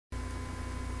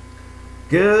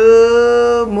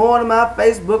Good morning, my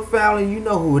Facebook family. You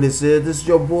know who this is. This is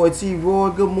your boy T Roy.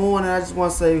 Good morning. I just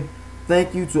want to say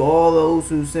thank you to all those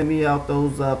who sent me out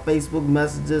those Facebook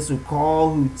messages, who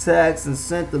called, who text, and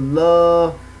sent the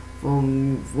love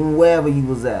from wherever you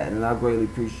was at, and I greatly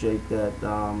appreciate that.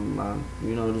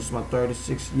 This is my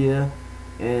 36th year,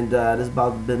 and this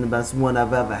about been the best one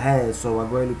I've ever had. So I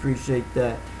greatly appreciate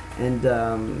that. And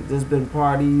there's been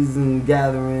parties and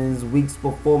gatherings weeks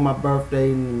before my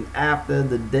birthday and after,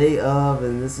 the day of,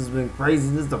 and this has been crazy.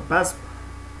 This is the best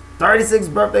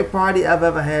 36th birthday party I've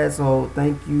ever had. So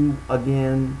thank you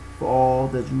again for all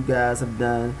that you guys have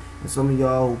done, and some of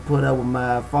y'all who put up with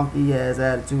my funky ass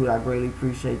attitude. I greatly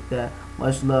appreciate that.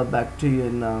 Much love back to you,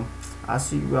 and I'll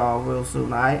see y'all real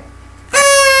soon. Alright,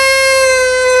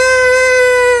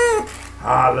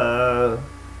 holla.